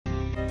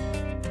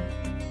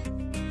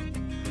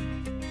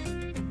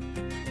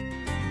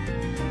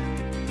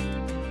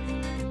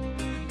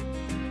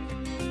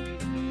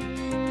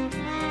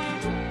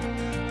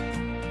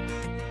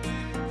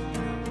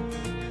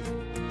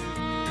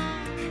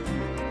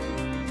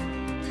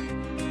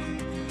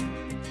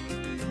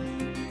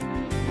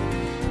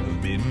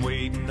been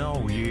waiting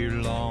all year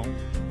long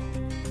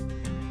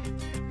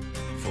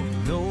for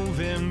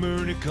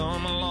November to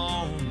come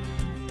along,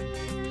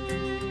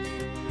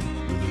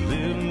 with a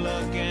little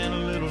luck and a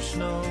little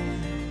snow,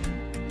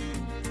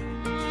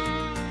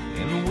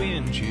 and the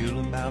wind chill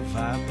about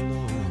 5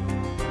 below.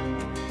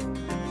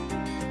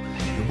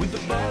 And with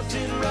the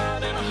busted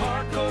rod and a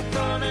hard cold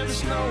front and the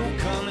snow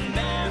coming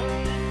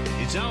down,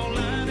 it's all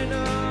lining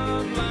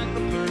up like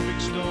the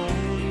perfect storm.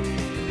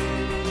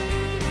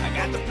 I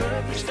got the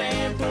perfect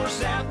stand for a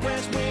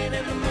southwest wind,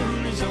 and the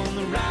moon is on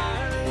the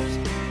rise.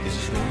 This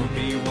is gonna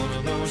be one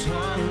of those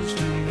hunts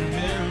to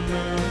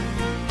remember.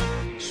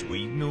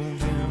 Sweet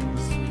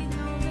November.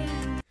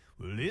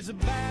 Well, it's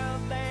about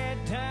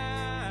that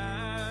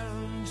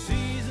time.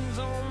 Season's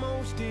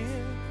almost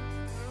in,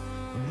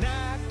 and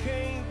I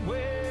can't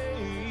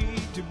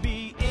wait to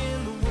be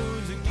in the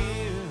woods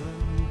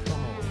again.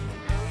 Come on.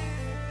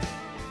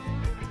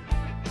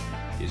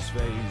 It's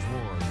phase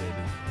 1,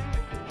 baby.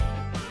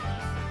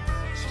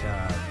 It's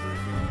time for a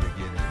new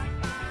beginning.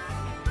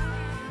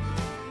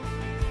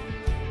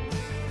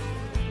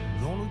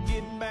 Gonna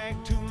get back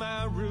to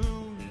my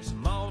roots,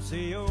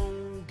 mossy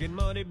oak and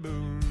muddy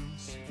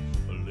boots.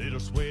 A little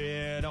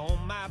sweat on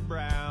my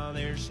brow,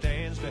 there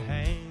stands to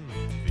hang,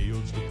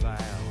 fields to plow.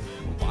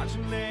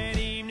 Watching that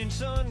evening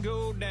sun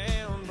go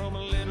down from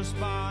a little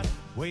spot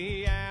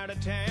way out of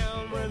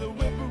town, where the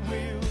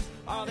whippoorwills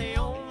are the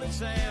only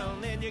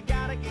sound, and you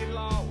gotta get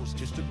lost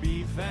just to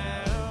be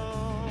found.